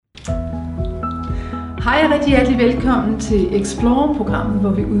Hej og rigtig hjertelig velkommen til Explore-programmet,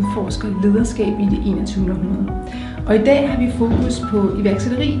 hvor vi udforsker lederskab i det 21. århundrede. Og i dag har vi fokus på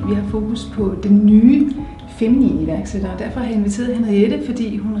iværksætteri. Vi har fokus på den nye feminine iværksætter. Og derfor har jeg inviteret Henriette,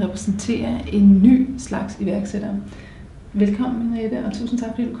 fordi hun repræsenterer en ny slags iværksætter. Velkommen Henriette, og tusind tak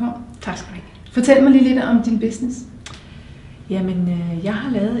fordi du kom. Tak skal du have. Fortæl mig lige lidt om din business. Jamen, jeg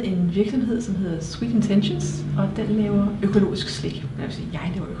har lavet en virksomhed, som hedder Sweet Intentions, og den laver økologisk slik. Jeg vil sige, jeg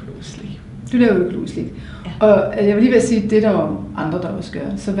laver økologisk slik. Du laver økologisk slik. Ja. Og jeg vil lige vil sige, at det er der jo andre, der også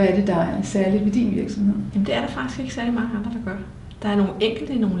gør. Så hvad er det, der er særligt ved din virksomhed? Jamen, det er der faktisk ikke særlig mange andre, der gør. Der er nogle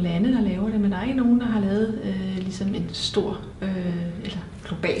enkelte i nogle lande, der laver det, men der er ikke nogen, der har lavet ligesom en stor eller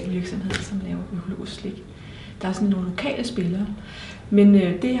global virksomhed, som laver økologisk slik. Der er sådan nogle lokale spillere. Men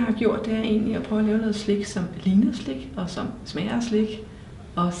det, jeg har gjort, det er egentlig at prøve at lave noget slik, som ligner slik, og som smager af slik,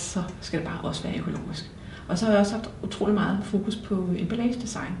 og så skal det bare også være økologisk. Og så har jeg også haft utrolig meget fokus på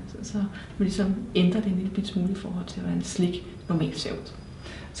emballagedesign, så man ligesom ændrer det en lille bit smule i forhold til, hvordan slik normalt ser ud.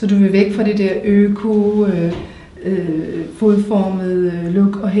 Så du vil væk fra det der fodformede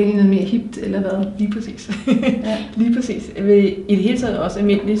look og hen i noget mere hipt, eller hvad? Lige præcis. Ja. Lige præcis. I det hele taget også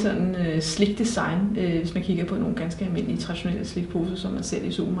almindelig sådan slikdesign, hvis man kigger på nogle ganske almindelige traditionelle slikposer, som man ser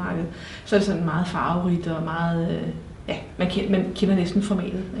i supermarkedet, så er det sådan meget farverigt og meget, man kender næsten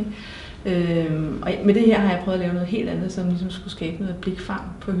formatet, ikke? Og med det her har jeg prøvet at lave noget helt andet, som ligesom skulle skabe noget blikfang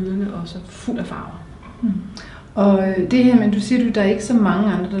på hylderne og så fuld af farver. Og det her, men du siger, at der er ikke så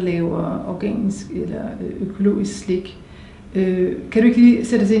mange andre, der laver organisk eller økologisk slik. Kan du ikke lige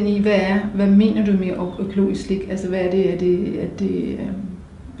sætte os ind i, hvad mener du med økologisk slik? Altså hvad er det? Er det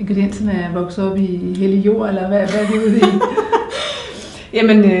ingredienserne er vokset op i hellig jord, eller hvad er det ude i?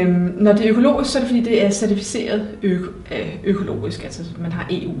 Jamen, når det er økologisk, så er det fordi, det er certificeret økologisk. Altså man har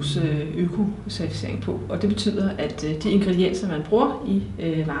EU's økocertificering på, og det betyder, at de ingredienser, man bruger i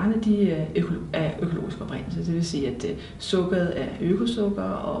varerne, de er økologisk oprindelse. Det vil sige, at sukkeret er økosukker,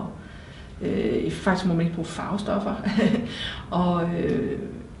 og faktisk må man ikke bruge farvestoffer. Og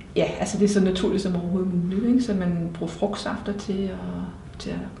altså det er så naturligt som overhovedet muligt, ikke? Så man bruger frugtsafter til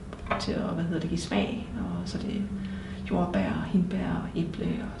at give smag, og så det jordbær, hindbær, æble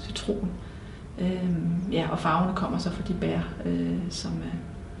og citron. Og farverne kommer så fra de bær, som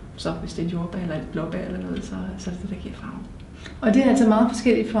så hvis det er et jordbær eller et blåbær eller noget, så er det det, der giver farve. Og det er altså meget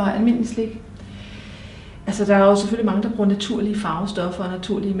forskelligt fra almindelig slik? Altså der er jo selvfølgelig mange, der bruger naturlige farvestoffer og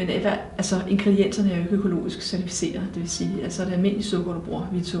naturlige, men altså ingredienserne er jo ikke økologisk certificeret. Det vil sige, altså det er almindelig sukker, du bruger,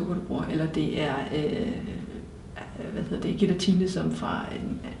 hvidt sukker, du bruger, eller det er gelatine, som fra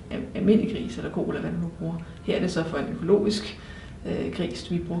en almindelig gris eller ko, eller hvad du nu bruger. Her er det så for en økologisk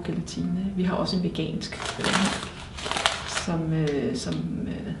gris, vi bruger gelatine. Vi har også en vegansk,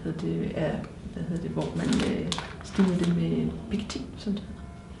 hvor man stimulerer det med pektin, sådan det.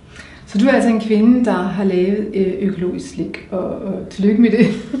 Så du er altså en kvinde, der har lavet økologisk slik, og tillykke med det.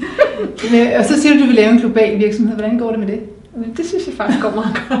 Og så siger du, at du vil lave en global virksomhed. Hvordan går det med det? Det synes jeg faktisk går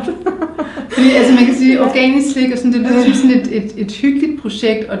meget godt. Fordi altså man kan sige, organisk slik og sådan, det er sådan et hyggeligt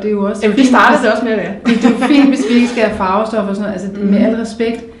projekt, og det er jo også... Jamen, det startede det også med at være. Det er jo fint, hvis vi ikke skal have farvestoffer og sådan noget, altså med al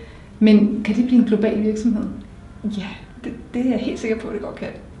respekt. Men kan det blive en global virksomhed? Ja, det er jeg helt sikker på, at det godt kan.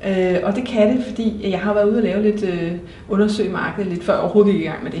 Og det kan det, fordi jeg har været ude og lave lidt undersøge markedet lidt før jeg overhovedet gik i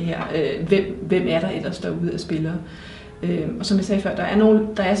gang med det her. Hvem er der ellers derude af spillere? Og som jeg sagde før,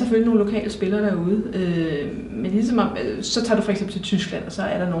 der er selvfølgelig nogle lokale spillere derude, men ligesom så tager du for eksempel til Tyskland, og så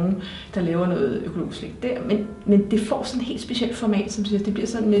er der nogen, der laver noget økologisk slik der, men det får sådan et helt specielt format, som siger, det bliver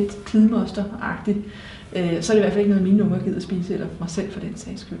sådan lidt klidmoster-agtigt. Så er det i hvert fald ikke noget, mine unger gider at spise, eller mig selv for den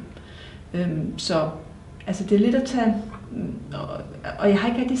sags skyld. Så altså det er lidt at tage, og jeg har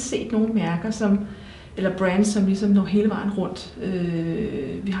ikke rigtig set nogen mærker, eller brands, som ligesom når hele vejen rundt.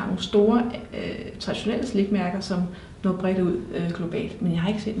 Vi har nogle store traditionelle slikmærker, som når bredt ud globalt, men jeg har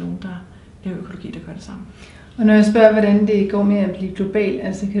ikke set nogen, der laver økologi, der gør det samme. Og når jeg spørger, hvordan det går med at blive global,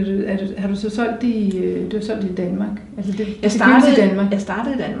 altså har du så solgt det i Danmark? Altså Jeg startede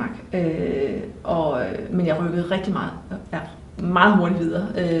i Danmark, men jeg rykkede rigtig meget hurtigt videre.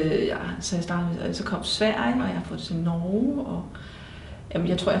 Så kom Sverige, og jeg har fået til Norge, og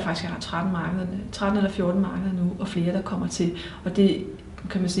jeg tror jeg faktisk, jeg har 13 eller 14 markeder nu, og flere, der kommer til. Og det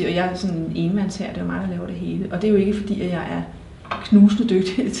kan man sige, og jeg er sådan en enmands her, det er jo mig, der laver det hele. Og det er jo ikke fordi, at jeg er knusende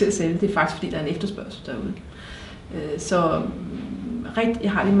dygtig til at sælge, det er faktisk fordi, der er en efterspørgsel derude.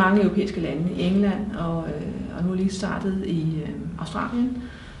 Jeg har lige mange europæiske lande, i England, og nu er lige startet i Australien,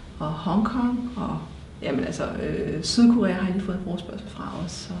 og Hongkong, og Sydkorea har jeg lige fået en forespørgsel fra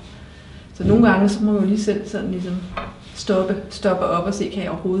os. Så nogle gange, så må man jo lige selv sådan ligesom stoppe op og se, kan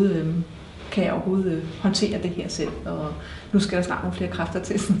jeg overhovedet kan jeg overhovedet håndtere det her selv, og nu skal der snart nogle flere kræfter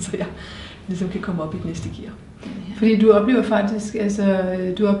til, så jeg ligesom kan komme op i det næste gear. Fordi du oplever faktisk,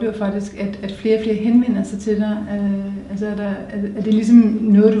 at flere og flere henvender sig til dig. Altså er det ligesom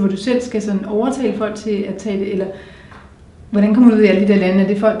noget, hvor du selv skal sådan overtale folk til at tage det, eller hvordan kommer du ud i alle de der lande? Er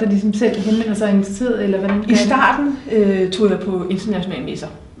det folk, der ligesom selv henvender sig interesseret, eller hvordan? I starten tog jeg på internationale messer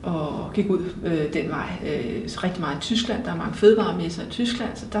og gik ud den vej. Rigtig meget i Tyskland, der er mange fødevaremesser i Tyskland,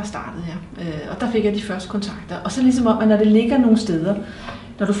 så der startede jeg. Og der fik jeg de første kontakter. Og så ligesom om, at når det ligger nogle steder,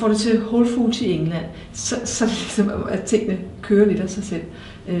 når du får det til Whole Foods i England, så er det ligesom, at tingene kører lidt af sig selv.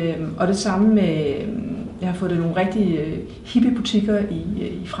 Og det samme med, jeg har fået nogle rigtig hippe butikker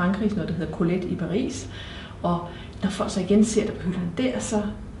i Frankrig, noget der hedder Colette i Paris. Og når folk så igen ser det på hylderne der,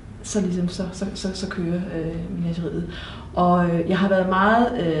 så kører menageriet. Og jeg har været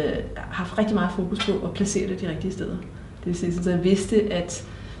haft rigtig meget fokus på at placere det de rigtige steder. Det vil sige, så jeg vidste, at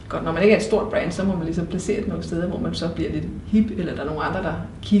godt, når man ikke er et stort brand, så må man ligesom placere det nogle steder, hvor man så bliver lidt hip, eller der er nogle andre, der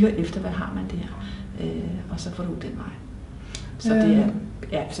kigger efter, hvad har man der, og så får du den vej. Så det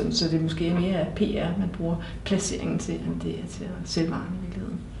er, så det er måske mere PR, man bruger placeringen til, end det er til at sælge varen i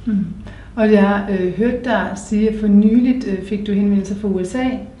virkeligheden. Mm. Og jeg har hørt dig sige, at for nyligt fik du henvendelser fra USA.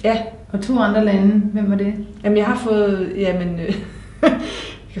 Ja. Og 2 andre lande. Hvem var det? Jamen jeg har fået, jeg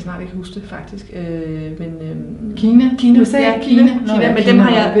kan snart ikke huske det faktisk, men Kina. USA, ja, Kina. Nå, ja, men dem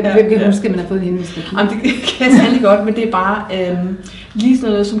har jeg. Hvem kan huske, at man har fået henvendelser fra Kina? Jamen, det kan jeg særlig godt, men det er bare lige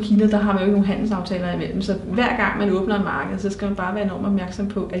sådan noget som Kina, der har man jo ikke nogen handelsaftaler imellem. Så hver gang man åbner et marked, så skal man bare være enormt opmærksom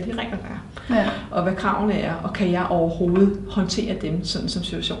på alle de regler, der er. Ja. Og hvad kravene er, og kan jeg overhovedet håndtere dem, sådan som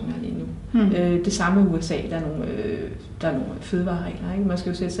situationen er lige nu. Det samme i USA, der er nogle fødevareregler. Ikke? Man skal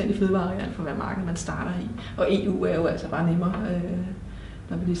jo sætte sig ind i fødevarereglerne for hver marked, man starter i. Og EU er jo altså bare nemmere,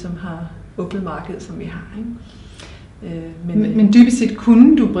 når vi ligesom har åbnet markedet, som vi har. Ikke? Men dybest set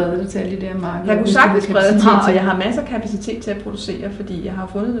kunne du brede dig til alle de der markeder? Jeg kunne sagtens brede mig, og jeg har masser af kapacitet til at producere, fordi jeg har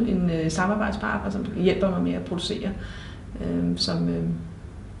fundet en samarbejdspartner, som hjælper mig med at producere,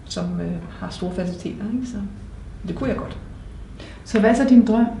 som har store faciliteter. Ikke? Så det kunne jeg godt. Så hvad er så din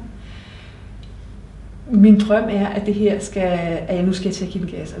drøm? Min drøm er, at det her at jeg nu skal til at give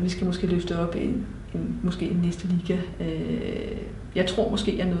den gas, og vi skal måske løfte op måske en næste liga. Jeg tror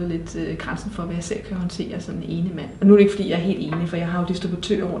måske, jeg nåede lidt grænsen for, hvad jeg selv kan håndtere sådan en ene mand. Og nu er det ikke, fordi jeg er helt enig, for jeg har jo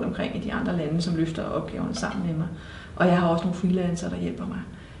distributører rundt omkring i de andre lande, som løfter opgaverne sammen med mig. Og jeg har også nogle freelancere, der hjælper mig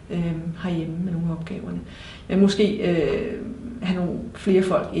herhjemme med nogle af opgaverne. Jeg vil måske have nogle flere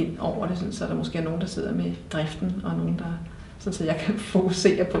folk ind over det, så der måske er nogen, der sidder med driften, og nogen, der så jeg kan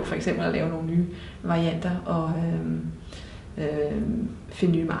fokusere på for eksempel at lave nogle nye varianter og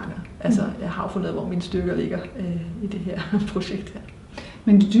finde nye markeder. Altså, jeg har jo fundet ud af, hvor mine styrker ligger i det her projekt her.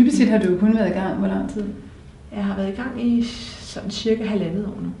 Men dybest set har du jo kun været i gang hvor lang tid? Jeg har været i gang i sådan cirka 1,5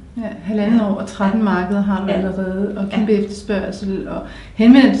 år nu. Ja, 1,5 år og 13 markeder har du allerede, og kæmpe efterspørgsel. Og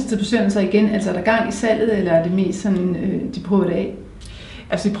henvender distributionen sig igen, altså er der gang i salget, eller er det mest sådan, de prøver det af?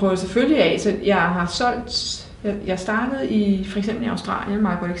 Altså, de prøver selvfølgelig af, så jeg har solgt. Jeg startede for eksempel i Australien,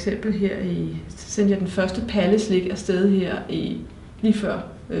 meget godt eksempel her så sendte jeg den første palleslik afsted her lige før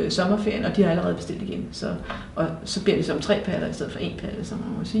sommerferien, og de har allerede bestilt igen. Og så bliver det som 3 paller i stedet for 1 palle, så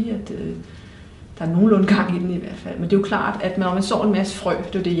man må sige, at der er nogenlunde gang i den i hvert fald. Men det er jo klart, at når man sår en masse frø,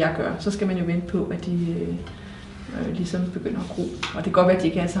 det er det jeg gør, så skal man jo vente på, at de ligesom begynder at gro. Og det kan godt være, at de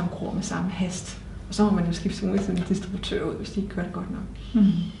ikke alle sammen gror med samme hast. Og så må man jo skifte ud til en distributør ud, hvis de ikke gør det godt nok.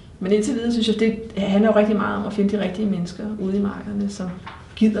 Mm. Men indtil videre synes jeg, det handler jo rigtig meget om at finde de rigtige mennesker ude i markederne, som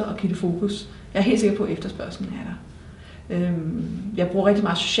gider at give det fokus. Jeg er helt sikker på, at efterspørgselen er der. Jeg bruger rigtig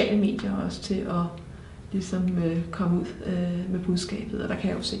meget sociale medier også til at ligesom, komme ud med budskabet, og der kan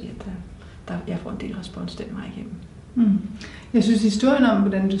jeg jo se, at jeg får en del respons den vej igennem. Mm. Jeg synes, historien om,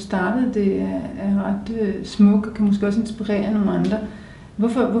 hvordan du startede, det er ret smuk og kan måske også inspirere nogle andre.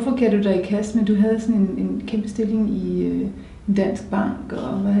 Hvorfor gav du dig i kast med, at du havde sådan en kæmpe stilling i en dansk bank,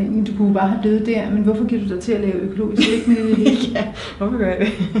 og du kunne bare have døde der, men hvorfor giver du dig til at lave økologisk slik med det? Ja, hvorfor gør jeg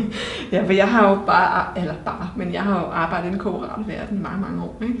det? Ja, for jeg har jo jeg har jo arbejdet i den kooperative verden i mange, mange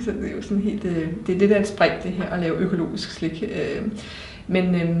år, ikke? Så det er jo sådan helt, det er lidt af et spring, det her, at lave økologisk slik.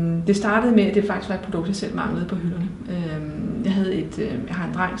 Men det startede med, at det faktisk var et produkt, jeg selv manglede på hylderne. Jeg har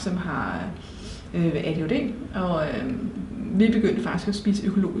en dreng, som har ADHD, og vi begyndte faktisk at spise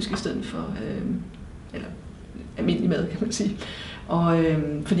økologisk i stedet for almindelig mad, kan man sige. Og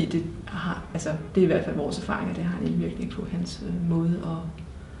fordi det er i hvert fald vores erfaring, at det har en indvirkning på hans måde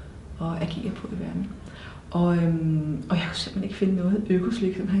at agere på i verden. Og jeg kunne simpelthen ikke finde noget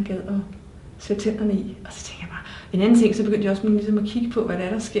økoslik, som han gad at sætte tænderne i. Og så tænkte jeg bare, en anden ting, så begyndte jeg også ligesom at kigge på, hvad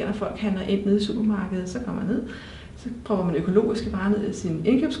der sker, når folk handler ind nede i supermarkedet. Så kommer jeg ned, Så prøver man økologiske varer ned i sin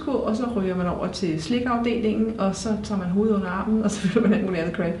indkøbskurv, og så ryger man over til slikafdelingen, og så tager man hovedet under armen, og så fylder man alt muligt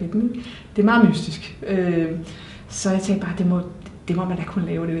andet crap i den. Det er meget mystisk. Så jeg tænkte bare, det må man da kunne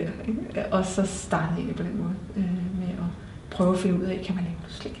lave det der. Ikke? Og så startede jeg på den måde med at prøve at finde ud af, kan man lave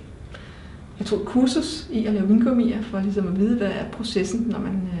slik. Jeg tog et kursus i at lave vingummier, for ligesom at vide, hvad er processen, når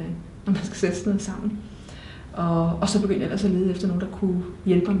man skal sætte sådan noget sammen. Og så begyndte jeg ellers at lede efter nogen, der kunne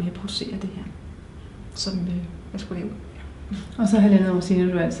hjælpe mig med at producere det her, som jeg skulle lave. Og så 1,5 år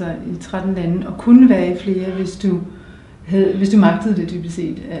senere, du altså i 13 lande, og kunne være i flere, hvis du magtede det dybest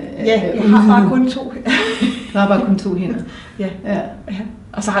set. Ja, jeg har bare kun 2. Du har bare kun 2 hænder. Ja.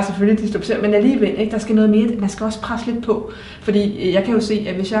 Og så har jeg selvfølgelig distributør, men alligevel, ikke, der skal noget mere. Man skal også presse lidt på, fordi jeg kan jo se,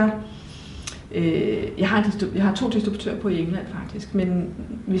 at hvis jeg har 2 distributører på i England faktisk, men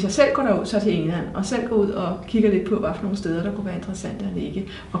hvis jeg selv går derud, så til England, og selv går ud og kigger lidt på, hvad for nogle steder, der kunne være interessante at ligge,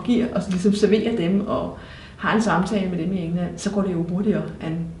 og giver og ligesom serverer dem, og har en samtale med dem i England, så går det jo hurtigere,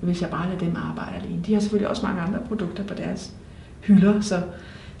 end hvis jeg bare lader dem arbejde alene. De har selvfølgelig også mange andre produkter på deres hylder, så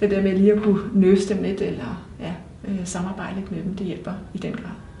det der med lige at kunne nøse dem lidt, eller samarbejde lidt med dem, det hjælper i den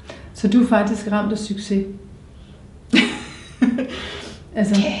grad. Så du er faktisk ramt af succes?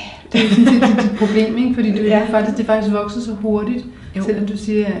 Altså, det er jo sådan set dit problem, ikke? Fordi det er faktisk vokset så hurtigt. Jo. Selvom du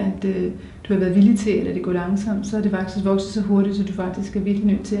siger, at du har været villig til, eller det går langsomt, så er det faktisk vokset så hurtigt, så du faktisk er virkelig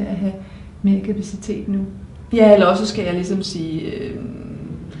nødt til at have mere kapacitet nu. Ja, eller også skal jeg ligesom sige,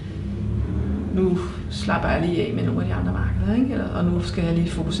 nu slapper jeg lige af med nogle af de andre markeder, ikke? Og nu skal jeg lige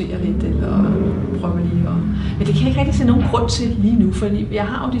fokusere lidt, eller prøve lige at... Men det kan jeg ikke rigtig se nogen grund til lige nu, fordi jeg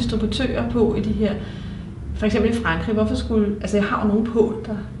har jo distributører på i de her... For eksempel i Frankrig, jeg har jo nogen på,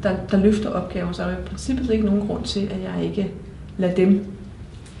 der løfter opgaven, så er der i princippet ikke nogen grund til, at jeg ikke lader dem,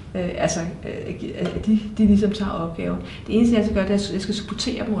 de ligesom tager opgaven. Det eneste, jeg skal gøre, det er, at jeg skal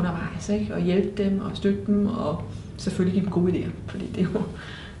supportere dem undervejs, ikke? Og hjælpe dem og støtte dem, og selvfølgelig give dem gode idéer, fordi det er jo...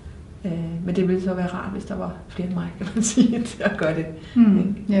 men det ville så være rart, hvis der var flere end mig, kan man sige, til at gøre det.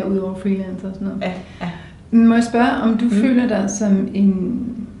 Ja, udover freelancer og sådan noget. Ja. Må jeg spørge, om du føler dig som en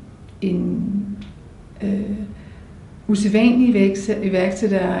usædvanlig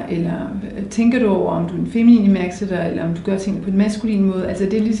iværksætter, eller tænker du over, om du er en feminin iværksætter, eller om du gør tingene på en maskulin måde? Altså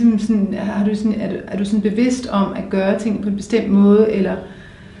det er ligesom sådan, er du sådan bevidst om at gøre tingene på en bestemt måde, eller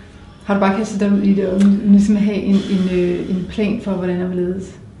har du bare kastet dig ud i det, og ligesom have en plan for, hvordan det vil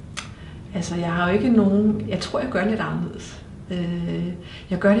ledes? Altså jeg har jo ikke nogen, jeg tror jeg gør lidt anderledes.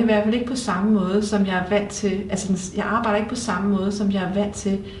 Jeg gør det i hvert fald ikke på samme måde, som jeg er vant til, altså jeg arbejder ikke på samme måde, som jeg er vant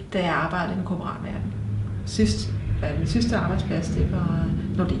til, da jeg arbejdede i den korporatverden. Min sidste arbejdsplads, det var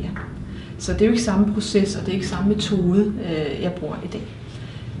Nordea. Så det er jo ikke samme proces, og det er ikke samme metode, jeg bruger i dag.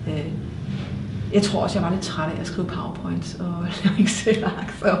 Jeg tror også, jeg var lidt træt af at skrive PowerPoints og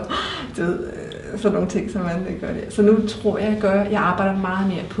Excel-ark, så sådan nogle ting, som man gør det. Så nu tror jeg arbejder meget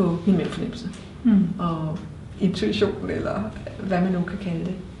mere på min mavefornemmelse. Og intuition, eller hvad man nu kan kalde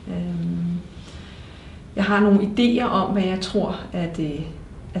det. Jeg har nogle idéer om, hvad jeg tror, at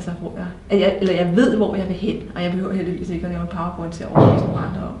jeg ved, hvor jeg vil hen, og jeg behøver heldigvis ikke at lave en PowerPoint til at overbevise nogle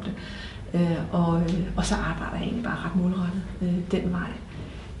andre om det. Og så arbejder jeg egentlig bare ret målrettet den vej.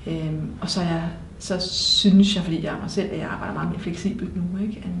 Og så synes jeg, fordi jeg er mig selv, at jeg arbejder meget mere fleksibelt nu,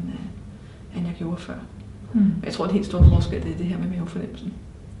 ikke, end jeg gjorde før. Jeg tror, at det helt store forskel det er det her med mavefornemmelsen.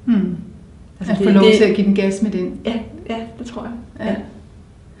 Altså, at få lov til at give den gas med den. Ja, det tror jeg. Ja.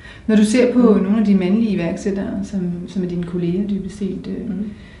 Når du ser på nogle af de mandlige iværksættere, som er dine kolleger dybest set,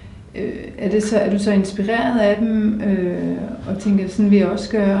 er du så inspireret af dem og tænker, sådan vil jeg også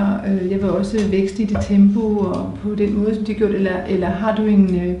gøre, jeg vil også vækste i det tempo og på den måde, som de har gjort, eller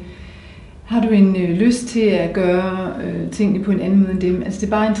har du en lyst til at gøre tingene på en anden måde end dem? Altså det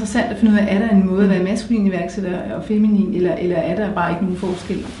er bare interessant at finde ud af, er der en måde at være maskulin iværksætter og feminin, eller er der bare ikke nogen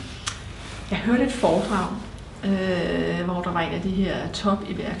forskel? Jeg hørte et foredrag, hvor der var en af de her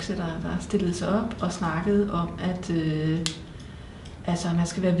top-iværksættere, der stillede sig op og snakkede om, at man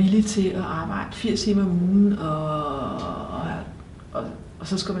skal være villig til at arbejde 80 timer om ugen, og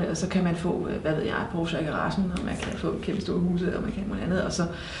så kan man få, hvad ved jeg, et Porsche i garagen, og man kan få et kæmpe store huse, og man kan noget andet, og så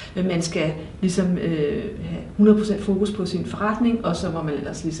man skal ligesom have 100% fokus på sin forretning, og så må man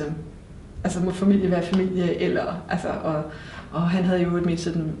ellers ligesom, altså må familie være familie, eller altså, og han havde jo et mit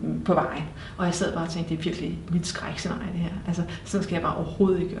sådan på vejen, og jeg sad bare og tænkte, det er virkelig mit skrækscenarie det her, altså så skal jeg bare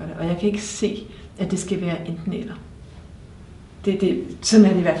overhovedet ikke gøre det, og jeg kan ikke se, at det skal være enten eller. Sådan er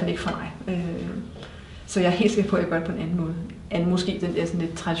det i hvert fald ikke for mig. Så jeg er helt sikker på, at jeg gør det på en anden måde. Måske den der sådan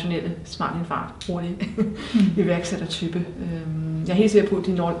lidt traditionelle, smart en fart, hurtige iværksættertype. Jeg er helt sikker på, at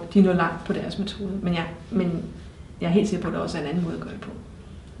de når langt på deres metode, men jeg er helt sikker på, at der også er en anden måde at gøre det på.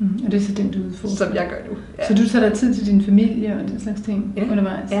 Og det er så den, du udfordrer? Som jeg gør nu. Ja. Så du tager dig tid til din familie og den slags ting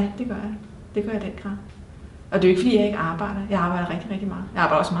undervejs? Ja, det gør jeg. Det gør jeg den grad. Og det er jo ikke, fordi jeg ikke arbejder. Jeg arbejder rigtig, rigtig meget. Jeg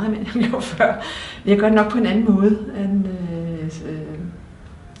arbejder også meget mere, end jeg gjorde før. Men jeg gør det nok på en anden måde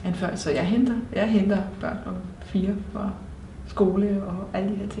end før. Så jeg henter børn om 4 fra skole og alle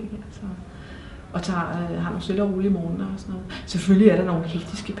de her ting her. Så, og har nogle stille og rolige morgener og sådan noget. Selvfølgelig er der nogle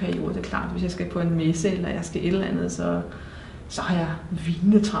hektiske perioder. Det er klart, hvis jeg skal på en messe, eller jeg skal et eller andet, så har jeg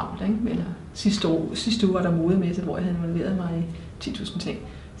vinende travlt. Ikke? Eller sidste uge var der modemesse, hvor jeg havde involveret mig i 10.000 ting.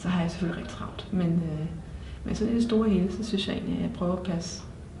 Så har jeg selvfølgelig rigtig travlt. Men så i det store hele, så synes jeg egentlig, at jeg prøver at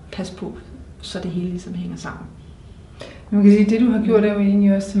passe på, så det hele ligesom hænger sammen. Man kan sige, at det du har gjort er jo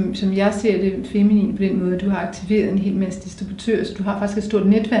egentlig også, som jeg ser det feminine på den måde, at du har aktiveret en hel masse distributører, så du har faktisk et stort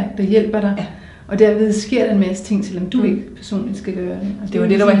netværk, der hjælper dig. Ja. Og derved sker der en masse ting, selvom du ikke personligt skal gøre det. Og det var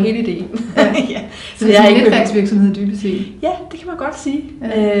det, der var hele ideen. Ja. Så det er en netværksvirksomhed dybest set? Ja, det kan man godt sige.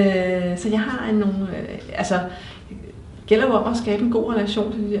 Ja. Så jeg har det gælder jo om at skabe en god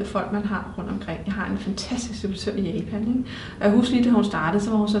relation til de der folk, man har rundt omkring. Jeg har en fantastisk distributør i Japan. Ikke? Og jeg husker lige, da hun startede, så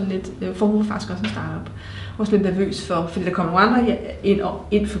var hun sådan lidt, for hun var faktisk også en startup. Hun var lidt nervøs fordi der kom nogle andre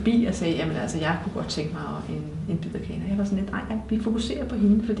ind forbi og sagde, jamen altså, jeg kunne godt tænke mig en bid af kagen. Jeg var sådan lidt, nej, vi fokuserer på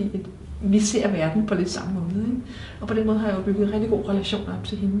hende, fordi vi ser verden på lidt samme måde. Ikke? Og på den måde har jeg jo bygget en rigtig god relation op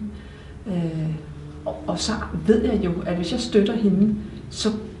til hende. Og så ved jeg jo, at hvis jeg støtter hende, så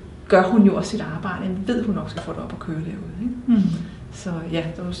gør hun jo også sit arbejde. Jeg ved, hun nok skal få det op og køre derude. Ikke? Så ja,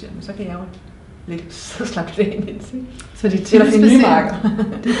 så kan jeg jo lidt så slappe det ind. Ikke? Så det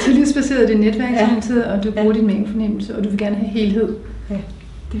er tillidsbaseret, det er netværksorienteret, og du bruger din mavefornemmelse, og du vil gerne have helhed. Ja,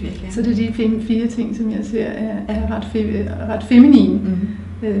 det vil jeg gerne. Så det er de 4 ting, som jeg ser er ret feminine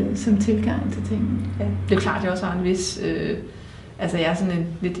som tilgang til tingene. Ja, det er klart, at jeg også har en vis... jeg er sådan en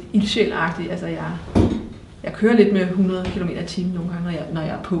lidt ildsjælagtig. Altså jeg kører lidt med 100 km/t nogle gange, når jeg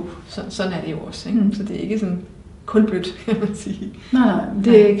er på. Sådan er det jo også. Ikke? Så det er ikke sådan kun blødt, kan man sige. Nej,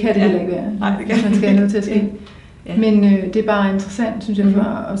 det kan det heller ikke være. Nej, det kan man skal have noget til at ske. Ja. Men det er bare interessant, synes jeg, for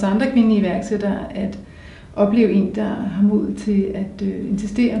os andre kvindelige iværksættere, at opleve en, der har mod til at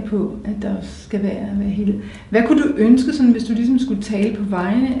insistere på, at der også skal være helhed. Hvad kunne du ønske, sådan, hvis du ligesom skulle tale på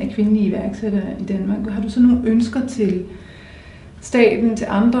vegne af kvindelige iværksættere i Danmark? Har du så nogle ønsker til staten, til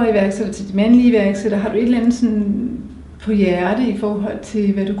andre iværksættere, til de mandlige iværksættere? Har du et eller andet sådan på hjerte i forhold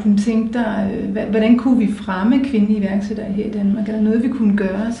til, hvad du kunne tænke dig? Hvordan kunne vi fremme kvindelige iværksættere her i Danmark? Er der noget, vi kunne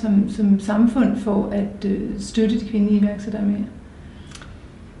gøre som samfund for at støtte de kvindelige iværksættere mere?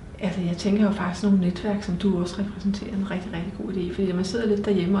 Altså, jeg tænker jo faktisk nogle netværk, som du også repræsenterer, en rigtig, rigtig god idé. Fordi man sidder lidt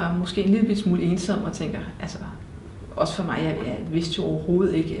derhjemme og er måske en lille smule ensom og tænker, altså, også for mig, jeg vidste jo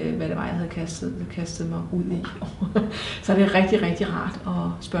overhovedet ikke, hvad det var, jeg havde kastet mig ud i. Så det er rigtig, rigtig rart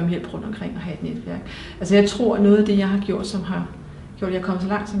at spørge om hjælp rundt omkring og have et netværk. Altså, jeg tror, at noget af det, jeg har gjort, som har gjort, at jeg er kommet så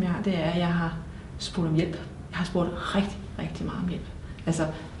langt, som jeg har, det er, at jeg har spurgt om hjælp. Jeg har spurgt rigtig, rigtig meget om hjælp. Altså,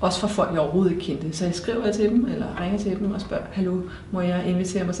 også for folk, jeg overhovedet ikke kendte. Så jeg skriver til dem, eller ringer til dem og spørger, hallo, må jeg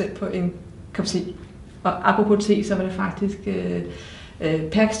invitere mig selv på en kop te? Og apropos te, så var det faktisk...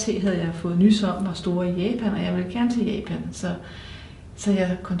 Perks te havde jeg fået nys om, var store i Japan, og jeg ville gerne til Japan. Så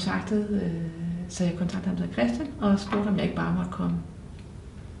jeg kontaktede ham til Kirsten, og spurgte, om jeg ikke bare måtte komme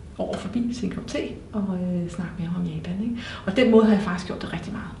over forbi til en kop te og snakke med ham om Japan. Ikke? Og den måde har jeg faktisk gjort det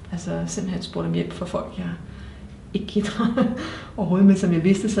rigtig meget. Altså simpelthen spurgt om hjælp for folk, jeg ikke kender overhovedet, men som jeg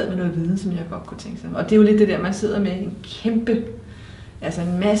vidste sad med noget viden, som jeg godt kunne tænke sig. Og det er jo lidt det der, man sidder med en kæmpe... Altså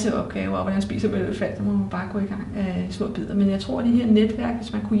en masse opgaver, og hvordan spiser med elefant, så må man bare gå i gang af små bidder. Men jeg tror, at de her netværk,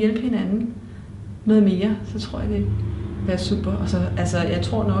 hvis man kunne hjælpe hinanden noget mere, så tror jeg, det ville være super. Og så, altså, jeg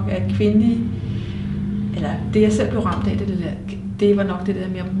tror nok, at kvindelige, eller det jeg selv blev ramt af, det var nok det der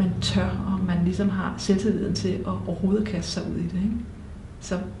med, at man tør, og man ligesom har selvtilliden til at overhovedet kaste sig ud i det. Ikke?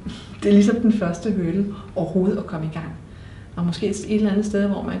 Så det er ligesom den første hurdle, overhovedet at komme i gang. Og måske et eller andet sted,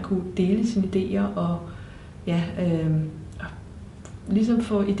 hvor man kunne dele sine idéer, og ligesom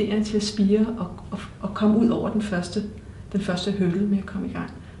få idéerne til at spire og komme ud over den første hurdle med at komme i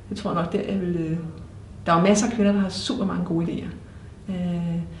gang. Det tror jeg nok, der er masser af kvinder, der har super mange gode idéer.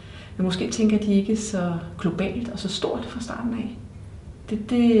 Men måske tænker de ikke så globalt og så stort fra starten af.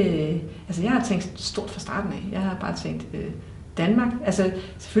 Altså jeg har tænkt stort fra starten af. Jeg har bare tænkt Danmark. Altså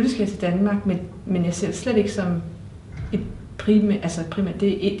selvfølgelig skal jeg til Danmark, men jeg ser det slet ikke som primært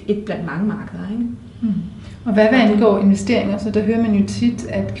det er et blandt mange markeder, ikke? Mm. Og hvad angår investeringer, så der hører man jo tit,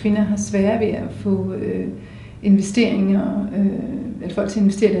 at kvinder har svære ved at få investeringer, at folk til at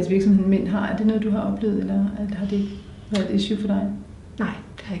investere i deres virksomhed, mænd har. Er det noget, du har oplevet, eller har det været et issue for dig? Nej,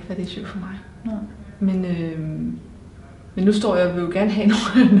 det har ikke været et issue for mig. Nej. Men Men nu står jeg og vil jo gerne have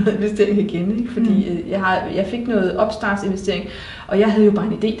noget investering igen, ikke? Fordi jeg fik noget opstartsinvestering, og jeg havde jo bare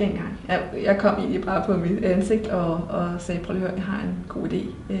en idé dengang. Jeg kom egentlig bare på mit ansigt og sagde, prøv lige at høre, jeg har en god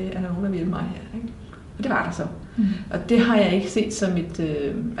idé. Er der nogen, der vil hjælpe mig her? Ikke? Og det var der så. Og det har jeg ikke set som et...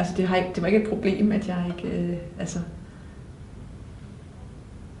 det var ikke et problem, at jeg ikke...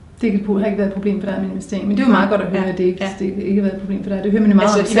 Det har ikke været et problem for dig med investering, men det er jo meget godt at høre, at det ikke har været et problem for dig. Det hører man jo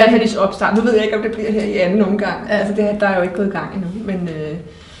meget om. I hvert fald i opstart. Nu ved jeg ikke, om det bliver her i anden omgang. Ja. Der er jo ikke gået i gang endnu, men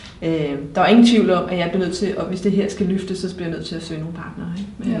der er ingen tvivl om, at jeg bliver nødt til, og hvis det her skal løftes, så bliver jeg nødt til at søge nogle partnere,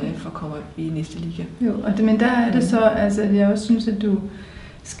 ikke? For at komme op i næste liga. Jo, men der er det så, altså jeg også synes, at du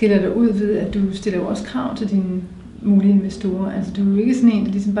skiller dig ud ved, at du stiller jo også krav til dine mulige investorer. Altså du er jo ikke sådan en,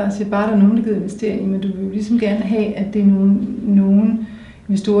 der ligesom bare siger, bare der er nogen, der gider investere i, men du vil jo ligesom gerne have, at det er nogen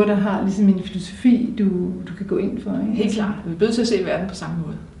investorer, der har ligesom en filosofi, du kan gå ind for. Ikke? Helt klart. Vi er nødt til at se verden på samme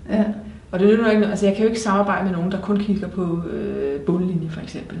måde. Ja. Og det er jo ikke, altså jeg kan jo ikke samarbejde med nogen, der kun kigger på bundlinje for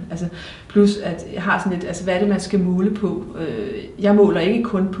eksempel. Altså plus at jeg har sådan lidt, altså hvad er det man skal måle på? Jeg måler ikke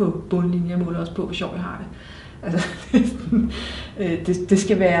kun på bundlinje, jeg måler også på, hvor sjovt jeg har det. Altså det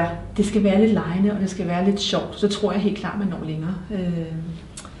skal være lidt legende, og det skal være lidt sjovt. Så tror jeg helt klart, man når længere.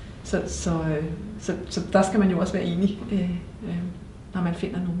 Så der skal man jo også være enig, når man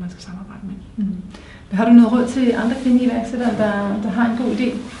finder nogen, man skal samarbejde med. Har du noget råd til andre kvindelige iværksættere, der har en god idé?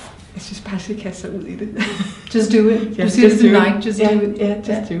 Jeg synes bare, at jeg kaster sig ud i det. Just do it. Du siger det som like, just do it. Ja,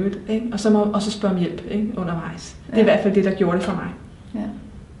 just do it. Ikke? Og så spørg om hjælp, ikke? Undervejs. Det er i hvert fald det, der gjorde det for mig. Ja.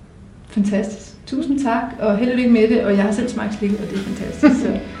 Fantastisk. Tusind tak, og held og lykke med det. Og jeg har selv smagt slik, og det er fantastisk.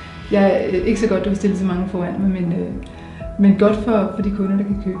 Så jeg er ikke så godt, du har stillet så mange foran mig, men godt for de kunder, der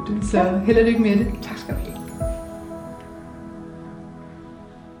kan købe det. Så held og lykke med det. Tak skal du have.